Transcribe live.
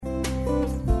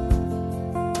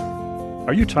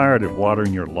Are you tired of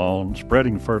watering your lawn,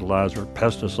 spreading fertilizer,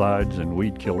 pesticides, and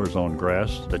weed killers on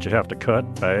grass that you have to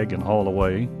cut, bag, and haul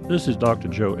away? This is Dr.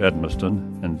 Joe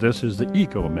Edmiston, and this is the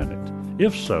Eco Minute.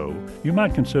 If so, you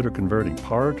might consider converting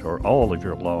part or all of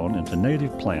your lawn into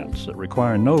native plants that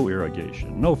require no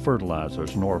irrigation, no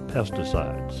fertilizers, nor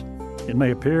pesticides. It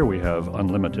may appear we have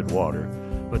unlimited water,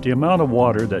 but the amount of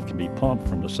water that can be pumped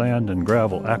from the sand and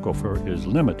gravel aquifer is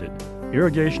limited.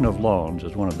 Irrigation of lawns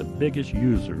is one of the biggest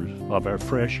users of our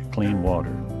fresh, clean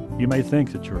water. You may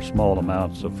think that your small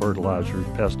amounts of fertilizers,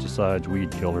 pesticides, weed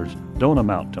killers don't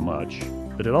amount to much,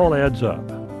 but it all adds up.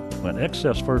 When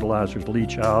excess fertilizers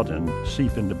leach out and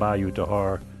seep into Bayou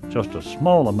Tahar, just a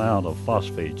small amount of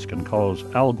phosphates can cause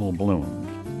algal blooms.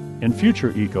 In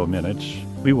future Eco Minutes,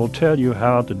 we will tell you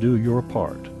how to do your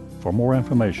part. For more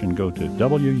information, go to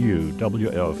WUWF.org.